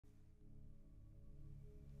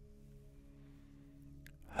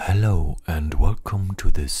Hello and welcome to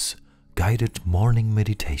this guided morning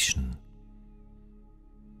meditation.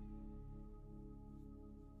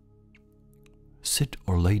 Sit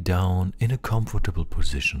or lay down in a comfortable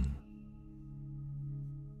position.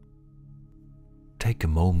 Take a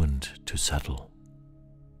moment to settle.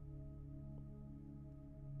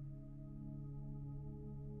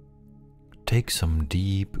 Take some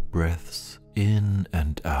deep breaths in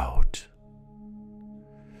and out.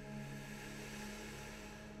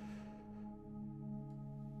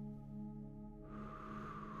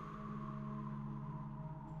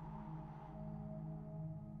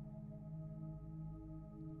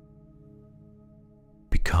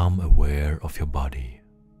 Become aware of your body.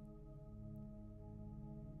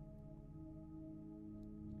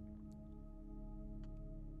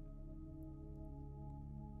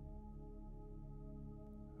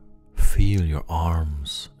 Feel your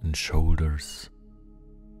arms and shoulders.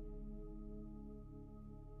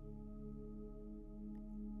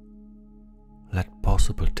 Let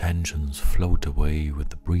possible tensions float away with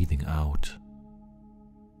the breathing out.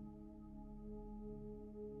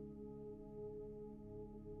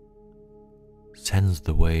 Sense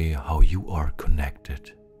the way how you are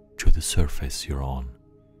connected to the surface you're on.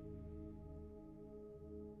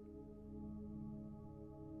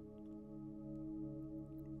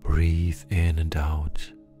 Breathe in and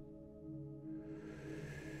out.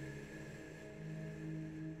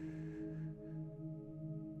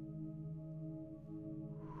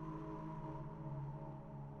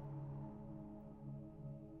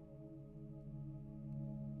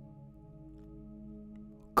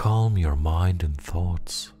 Calm your mind and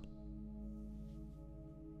thoughts.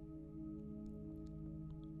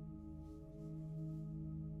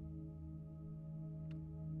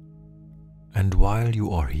 And while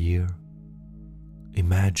you are here,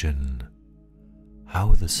 imagine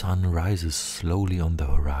how the sun rises slowly on the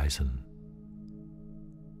horizon,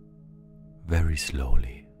 very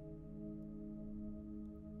slowly.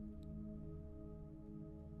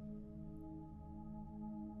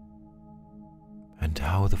 And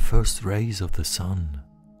how the first rays of the sun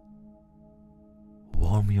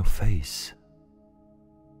warm your face.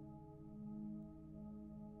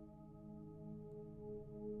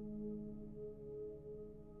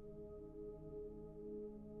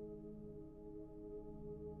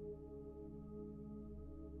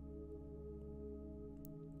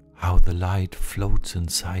 How the light floats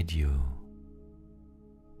inside you.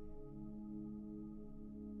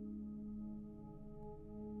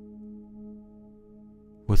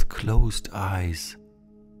 With closed eyes,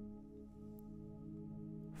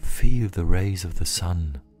 feel the rays of the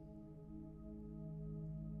sun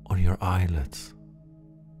on your eyelids.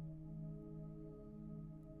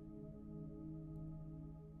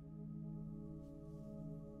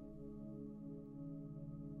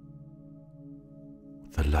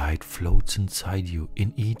 The light floats inside you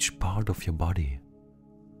in each part of your body,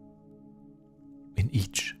 in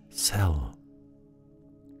each cell.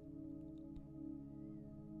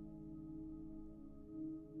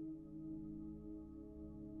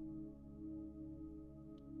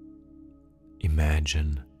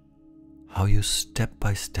 Imagine how you step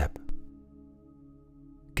by step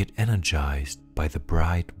get energized by the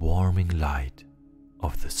bright, warming light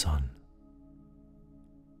of the sun.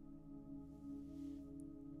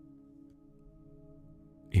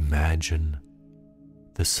 Imagine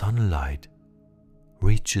the sunlight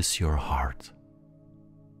reaches your heart.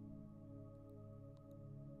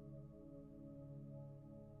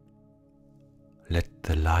 Let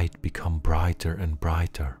the light become brighter and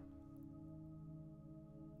brighter.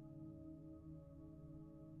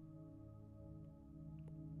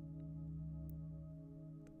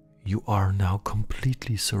 You are now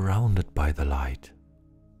completely surrounded by the light,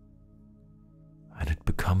 and it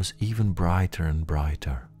becomes even brighter and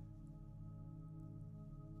brighter.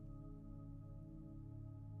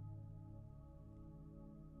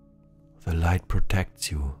 The light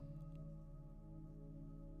protects you.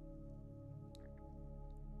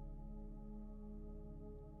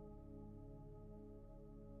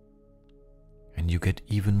 And you get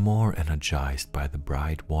even more energized by the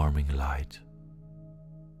bright, warming light.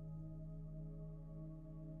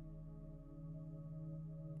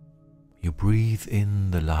 You breathe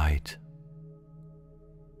in the light.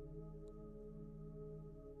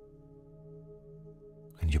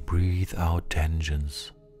 And you breathe out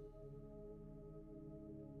tensions.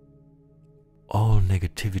 All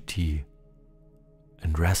negativity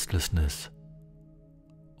and restlessness,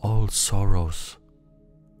 all sorrows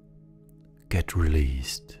get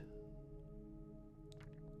released.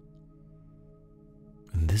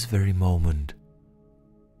 In this very moment,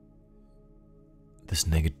 this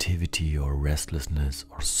negativity or restlessness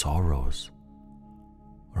or sorrows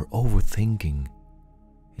or overthinking,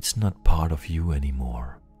 it's not part of you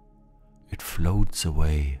anymore. It floats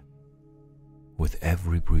away with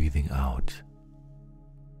every breathing out.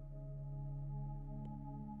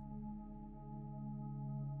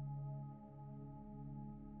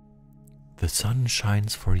 The sun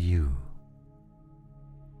shines for you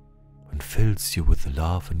and fills you with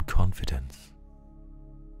love and confidence.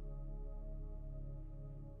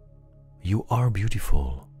 You are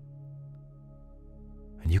beautiful,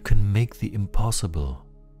 and you can make the impossible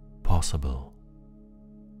possible.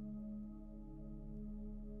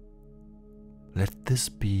 Let this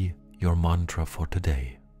be your mantra for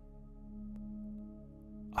today.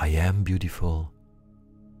 I am beautiful,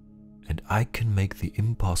 and I can make the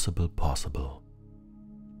impossible possible.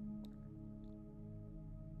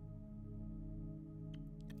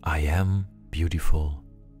 I am beautiful,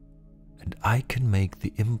 and I can make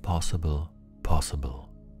the impossible possible.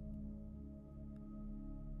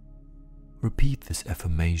 Repeat this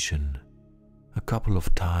affirmation a couple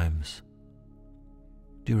of times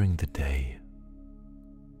during the day.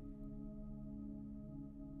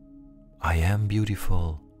 I am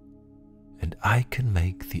beautiful, and I can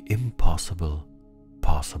make the impossible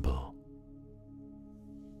possible.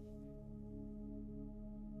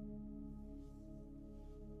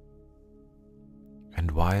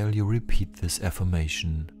 And while you repeat this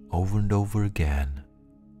affirmation over and over again,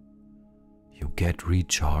 you get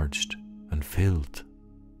recharged and filled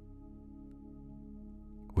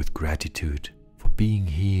with gratitude for being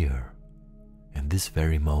here in this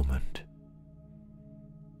very moment.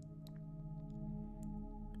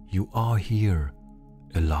 You are here,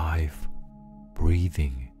 alive,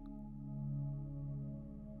 breathing.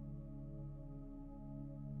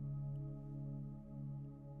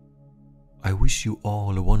 I wish you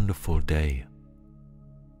all a wonderful day.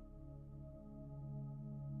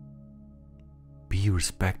 Be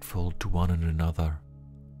respectful to one another.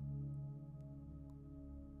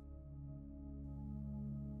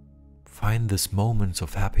 Find these moments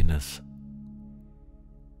of happiness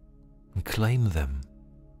and claim them.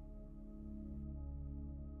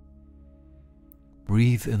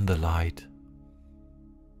 Breathe in the light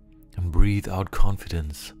and breathe out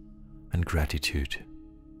confidence and gratitude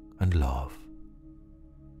and love.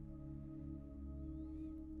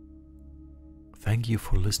 Thank you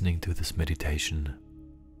for listening to this meditation.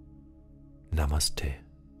 Namaste.